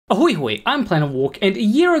Ahoy hoy, I'm Planet Walk, and a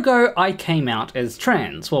year ago I came out as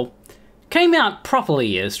trans. Well, came out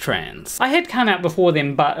properly as trans. I had come out before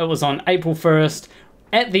then, but it was on April 1st,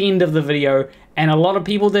 at the end of the video, and a lot of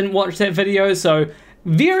people didn't watch that video, so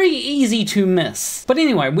very easy to miss. But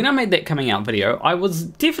anyway, when I made that coming out video, I was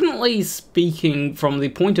definitely speaking from the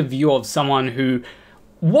point of view of someone who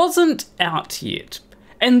wasn't out yet.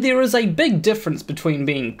 And there is a big difference between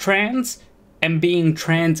being trans and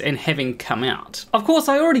having come out. Of course,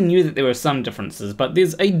 I already knew that there were some differences, but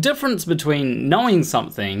there's a difference between knowing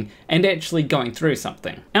something and actually going through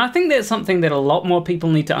something. And I think that's something that a lot more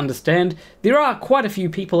people need to understand. There are quite a few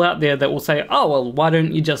people out there that will say, oh, well, why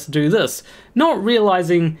don't you just do this? Not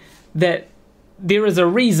realizing that there is a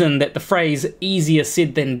reason that the phrase easier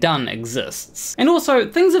said than done exists. And also,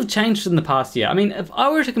 things have changed in the past year. I mean, if I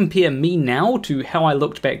were to compare me now to how I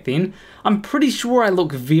looked back then, I'm pretty sure I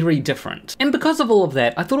look very different. And because of all of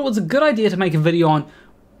that, I thought it was a good idea to make a video on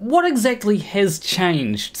what exactly has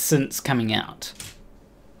changed since coming out.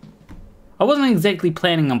 I wasn't exactly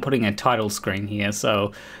planning on putting a title screen here,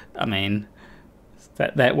 so, I mean,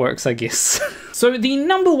 that works, I guess. So the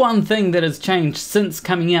number one thing that has changed since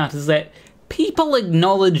coming out is that people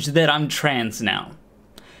acknowledge that I'm trans now.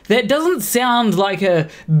 That doesn't sound like a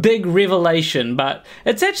big revelation, but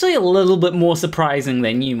it's actually a little bit more surprising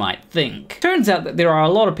than you might think. Turns out that there are a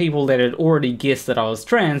lot of people that had already guessed that I was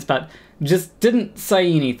trans, but just didn't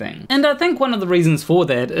say anything. And I think one of the reasons for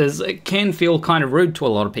that is it can feel kind of rude to a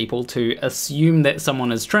lot of people to assume that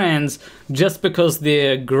someone is trans just because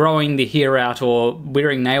they're growing their hair out or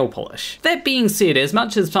wearing nail polish. That being said, as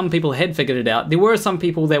much as some people had figured it out, there were some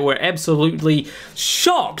people that were absolutely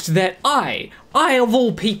shocked that I of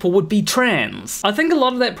all people would be trans. I think a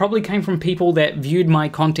lot of that probably came from people that viewed my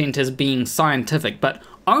content as being scientific, but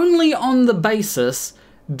only on the basis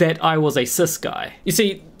that I was a cis guy. You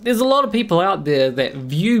see, there's a lot of people out there that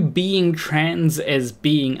view being trans as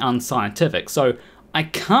being unscientific, so I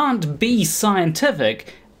can't be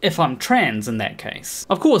scientific if I'm trans in that case.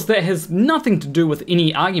 Of course, that has nothing to do with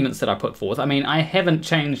any arguments that I put forth. I mean, I haven't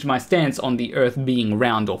changed my stance on the Earth being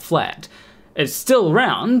round or flat. It's still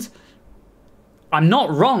round. I'm not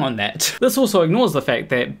wrong on that. This also ignores the fact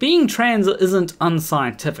that being trans isn't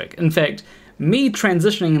unscientific. In fact, me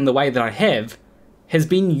transitioning in the way that I have has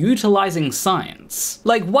been utilizing science.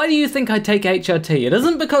 Like, why do you think I take HRT? It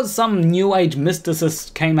isn't because some new age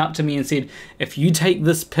mysticist came up to me and said, if you take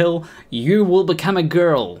this pill, you will become a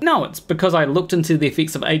girl. No, it's because I looked into the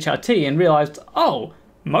effects of HRT and realized, oh,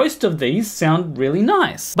 most of these sound really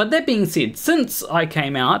nice. But that being said, since I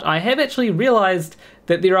came out, I have actually realized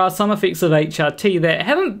that there are some effects of HRT that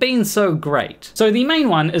haven't been so great. So the main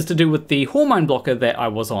one is to do with the hormone blocker that I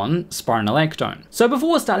was on, spironolactone. So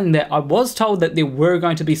before starting that, I was told that there were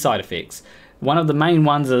going to be side effects. One of the main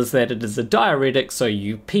ones is that it is a diuretic, so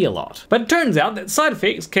you pee a lot. But it turns out that side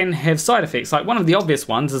effects can have side effects. Like, one of the obvious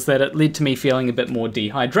ones is that it led to me feeling a bit more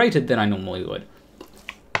dehydrated than I normally would.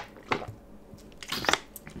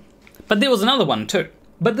 But there was another one too.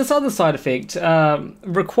 But this other side effect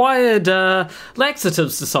required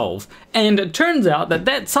laxatives to solve, and it turns out that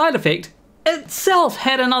that side effect itself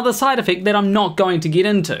had another side effect that I'm not going to get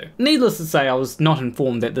into. Needless to say, I was not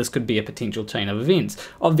informed that this could be a potential chain of events.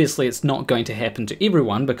 Obviously, it's not going to happen to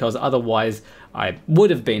everyone, because otherwise I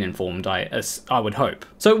would have been informed, I would hope.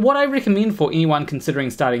 So what I recommend for anyone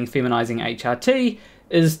considering starting feminizing HRT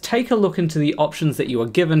is take a look into the options that you are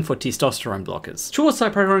given for testosterone blockers. Sure,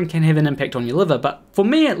 cyproterone can have an impact on your liver, but for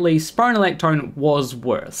me at least, spironolactone was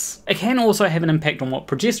worse. It can also have an impact on what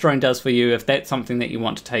progesterone does for you if that's something that you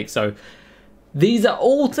want to take, so these are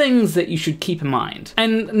all things that you should keep in mind.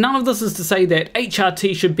 And none of this is to say that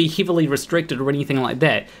HRT should be heavily restricted or anything like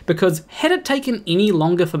that, because had it taken any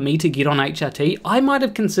longer for me to get on HRT, I might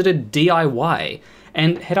have considered DIY.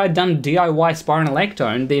 And had I done DIY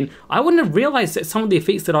spironolactone, then I wouldn't have realized that some of the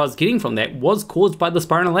effects that I was getting from that was caused by the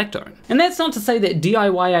spironolactone. And that's not to say that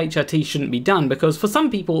DIY HRT shouldn't be done, because for some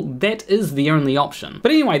people, that is the only option.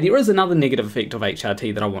 But anyway, there is another negative effect of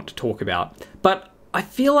HRT that I want to talk about. But I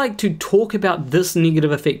feel like to talk about this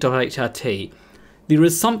negative effect of HRT, there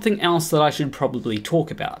is something else that I should probably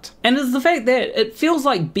talk about. And it's the fact that it feels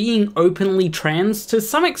like being openly trans, to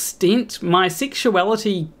some extent, my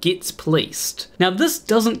sexuality gets policed. Now, this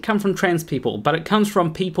doesn't come from trans people, but it comes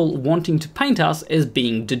from people wanting to paint us as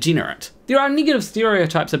being degenerate. There are negative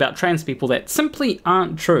stereotypes about trans people that simply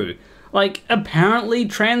aren't true. Like, apparently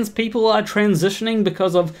trans people are transitioning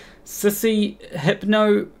because of sissy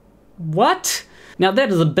hypno... what? Now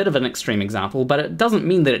that is a bit of an extreme example, but it doesn't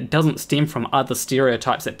mean that it doesn't stem from other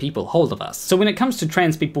stereotypes that people hold of us. So when it comes to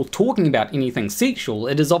trans people talking about anything sexual,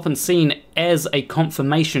 it is often seen as a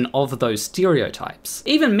confirmation of those stereotypes.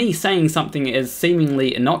 Even me saying something as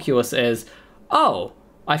seemingly innocuous as, "Oh,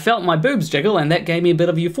 I felt my boobs jiggle and that gave me a bit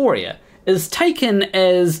of euphoria," is taken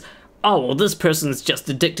as, "Oh, well, this person's just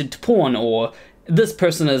addicted to porn," or "this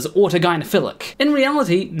person is autogynephilic." In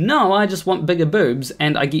reality, no, I just want bigger boobs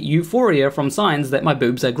and I get euphoria from signs that my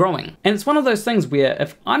boobs are growing. And it's one of those things where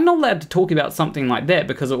if I'm not allowed to talk about something like that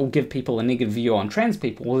because it will give people a negative view on trans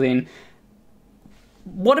people, then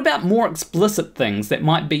what about more explicit things that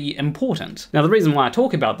might be important? Now the reason why I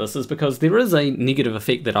talk about this is because there is a negative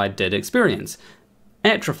effect that I did experience.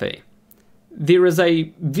 Atrophy. There is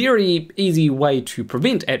a very easy way to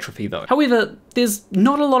prevent atrophy though. However, there's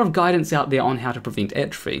not a lot of guidance out there on how to prevent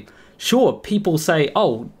atrophy. Sure, people say,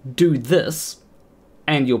 "Oh, do this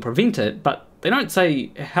and you'll prevent it," but they don't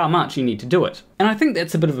say how much you need to do it. And I think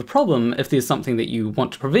that's a bit of a problem if there's something that you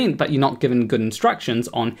want to prevent but you're not given good instructions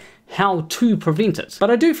on how to prevent it.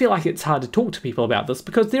 But I do feel like it's hard to talk to people about this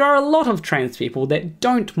because there are a lot of trans people that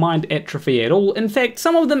don't mind atrophy at all. In fact,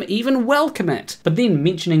 some of them even welcome it. But then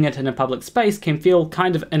mentioning it in a public space can feel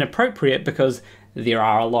kind of inappropriate because there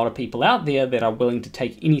are a lot of people out there that are willing to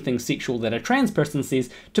take anything sexual that a trans person says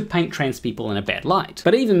to paint trans people in a bad light.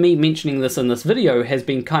 But even me mentioning this in this video has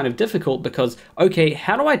been kind of difficult because, okay,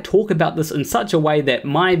 how do I talk about this in such a way that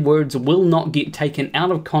my words will not get taken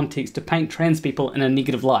out of context to paint trans people in a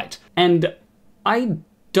negative light? And I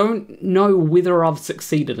don't know whether I've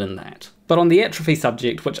succeeded in that. But on the atrophy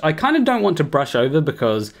subject, which I kind of don't want to brush over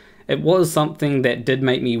because it was something that did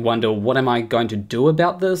make me wonder, what am I going to do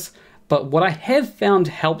about this? But what I have found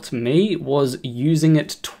helped me was using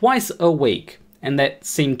it twice a week, and that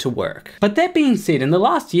seemed to work. But that being said, in the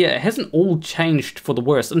last year, it hasn't all changed for the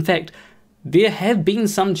worse. In fact, there have been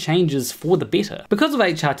some changes for the better. Because of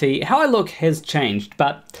HRT, how I look has changed,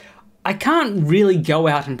 but I can't really go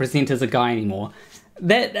out and present as a guy anymore.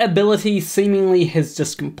 That ability seemingly has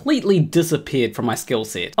just completely disappeared from my skill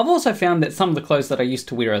set. I've also found that some of the clothes that I used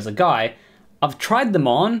to wear as a guy, I've tried them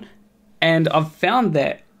on, and I've found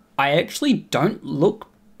that I actually don't look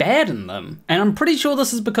bad in them. And I'm pretty sure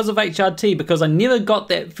this is because of HRT, because I never got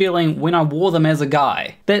that feeling when I wore them as a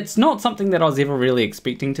guy. That's not something that I was ever really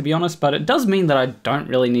expecting, to be honest, but it does mean that I don't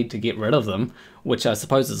really need to get rid of them, which I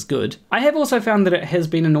suppose is good. I have also found that it has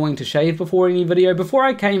been annoying to shave before any video. Before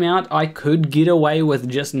I came out, I could get away with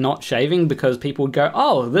just not shaving because people would go,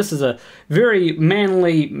 "Oh, this is a very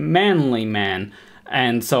manly man."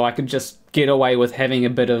 And so I could just get away with having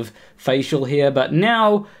a bit of facial hair, but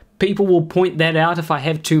now people will point that out if I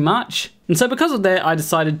have too much. And so because of that, I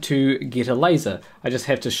decided to get a laser. I just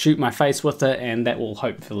have to shoot my face with it and that will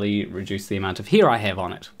hopefully reduce the amount of hair I have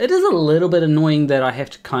on it. It is a little bit annoying that I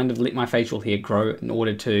have to kind of let my facial hair grow in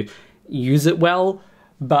order to use it well,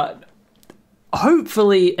 but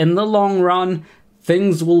hopefully in the long run,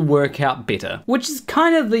 things will work out better. Which is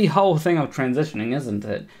kind of the whole thing of transitioning, isn't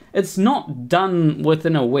it? It's not done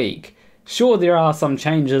within a week. Sure, there are some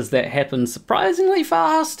changes that happen surprisingly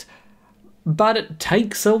fast, but it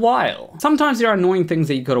takes a while. Sometimes there are annoying things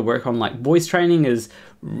that you've got to work on, like voice training is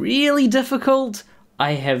really difficult.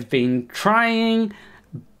 I have been trying,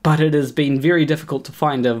 but it has been very difficult to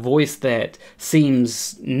find a voice that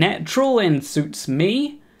seems natural and suits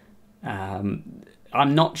me. I'm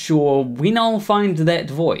not sure when I'll find that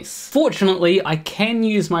voice. Fortunately, I can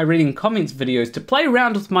use my reading comments videos to play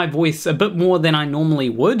around with my voice a bit more than I normally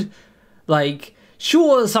would. Like,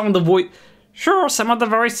 sure, some of the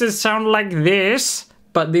voices sound like this,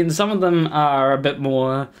 but then some of them are a bit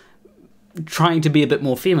more trying to be a bit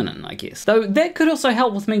more feminine, I guess. Though that could also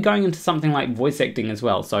help with me going into something like voice acting as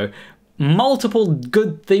well, so multiple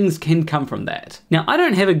good things can come from that. Now, I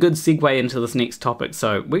don't have a good segue into this next topic,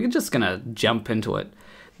 so we're just gonna jump into it.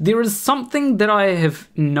 There is something that I have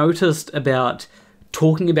noticed about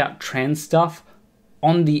talking about trans stuff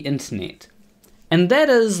on the internet, and that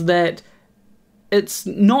is that it's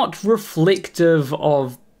not reflective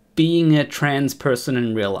of being a trans person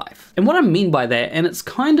in real life. And what I mean by that, and it's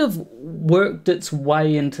kind of worked its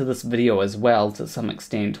way into this video as well to some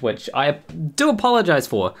extent, which I do apologize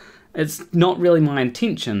for. It's not really my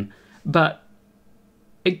intention, but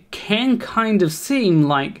it can kind of seem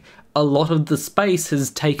like a lot of the space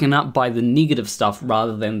is taken up by the negative stuff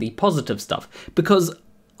rather than the positive stuff, because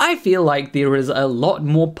I feel like there is a lot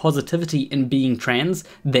more positivity in being trans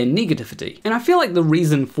than negativity. And I feel like the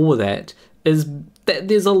reason for that is that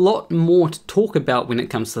there's a lot more to talk about when it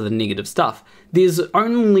comes to the negative stuff. There's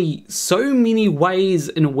only so many ways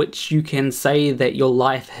in which you can say that your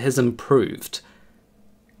life has improved.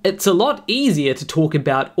 it's a lot easier to talk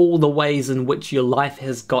about all the ways in which your life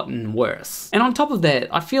has gotten worse. And on top of that,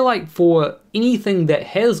 I feel like for anything that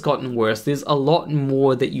has gotten worse, there's a lot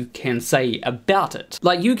more that you can say about it.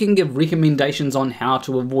 Like, you can give recommendations on how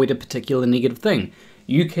to avoid a particular negative thing.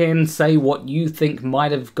 You can say what you think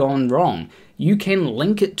might have gone wrong. You can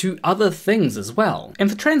link it to other things as well. And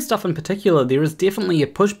for trans stuff in particular, there is definitely a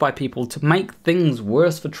push by people to make things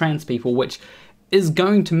worse for trans people, which is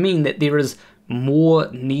going to mean that there is more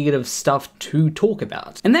negative stuff to talk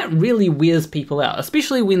about. And that really wears people out,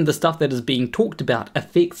 especially when the stuff that is being talked about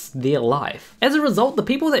affects their life. As a result, the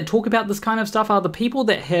people that talk about this kind of stuff are the people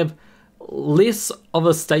that have less of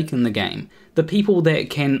a stake in the game. The people that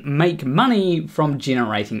can make money from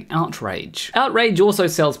generating outrage. Outrage also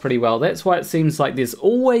sells pretty well. That's why it seems like there's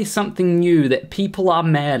always something new that people are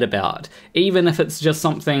mad about, even if it's just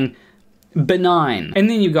something benign. And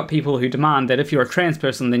then you've got people who demand that if you're a trans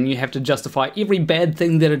person, then you have to justify every bad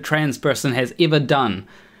thing that a trans person has ever done,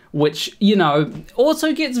 which, you know,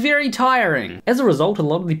 also gets very tiring. As a result, a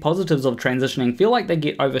lot of the positives of transitioning feel like they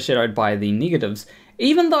get overshadowed by the negatives,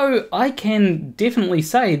 even though I can definitely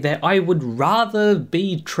say that I would rather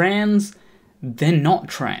be trans than not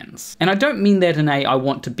trans. And I don't mean that in a I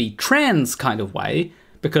want to be trans kind of way,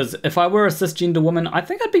 because if I were a cisgender woman, I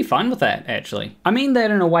think I'd be fine with that, actually. I mean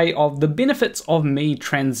that in a way of the benefits of me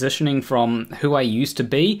transitioning from who I used to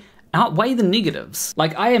be outweigh the negatives.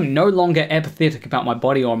 Like, I am no longer apathetic about my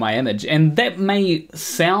body or my image, and that may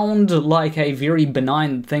sound like a very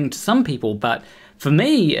benign thing to some people, but for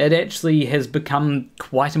me, it actually has become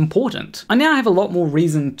quite important. I now have a lot more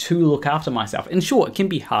reason to look after myself. And sure, it can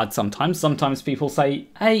be hard sometimes. Sometimes people say,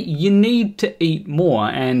 hey, you need to eat more,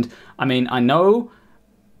 and I mean, I know,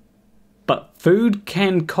 but food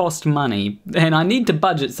can cost money, and I need to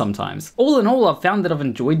budget sometimes. All in all, I've found that I've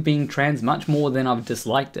enjoyed being trans much more than I've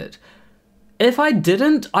disliked it. If I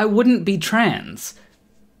didn't, I wouldn't be trans.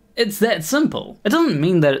 It's that simple. It doesn't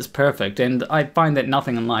mean that it's perfect, and I find that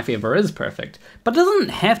nothing in life ever is perfect, but it doesn't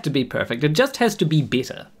have to be perfect, it just has to be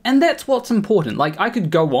better. And that's what's important. Like, I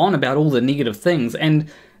could go on about all the negative things, and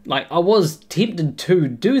like, I was tempted to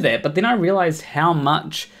do that, but then I realized how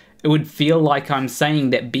much it would feel like I'm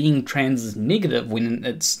saying that being trans is negative when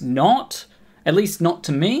it's not. At least not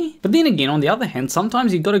to me. But then again, on the other hand,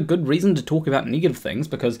 sometimes you've got a good reason to talk about negative things,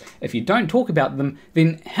 because if you don't talk about them,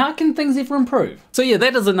 then how can things ever improve? So yeah,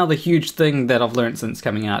 that is another huge thing that I've learned since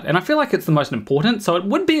coming out, and I feel like it's the most important, so it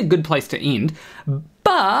would be a good place to end,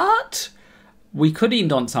 but we could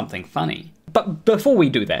end on something funny. But before we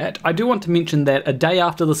do that, I do want to mention that a day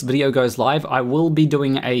after this video goes live, I will be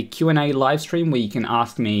doing a Q&A live stream where you can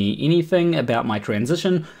ask me anything about my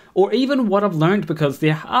transition, or even what I've learned, because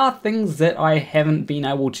there are things that I haven't been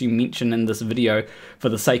able to mention in this video for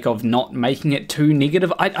the sake of not making it too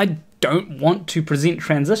negative. I don't want to present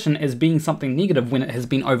transition as being something negative when it has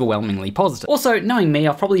been overwhelmingly positive. Also, knowing me,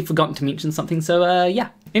 I've probably forgotten to mention something, so yeah.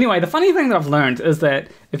 Anyway, the funny thing that I've learned is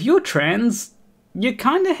that if you're trans, you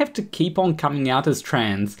kind of have to keep on coming out as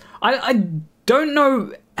trans. I don't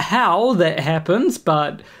know how that happens,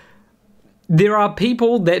 but there are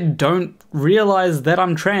people that don't realize that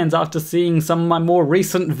I'm trans after seeing some of my more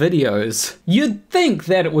recent videos. You'd think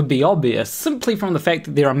that it would be obvious, simply from the fact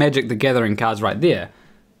that there are Magic the Gathering cards right there.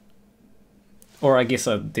 Or I guess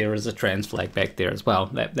there is a trans flag back there as well.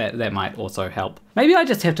 That might also help. Maybe I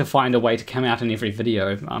just have to find a way to come out in every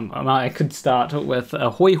video. I could start with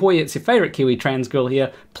hoi hoi, it's your favourite Kiwi trans girl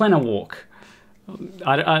here, plan a walk.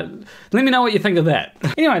 Let me know what you think of that.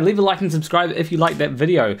 Anyway, leave a like and subscribe if you liked that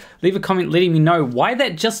video. Leave a comment letting me know why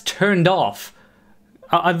that just turned off.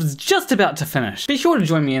 I was just about to finish. Be sure to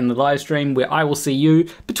join me in the live stream where I will see you.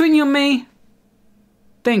 Between you and me,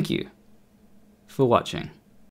 thank you for watching.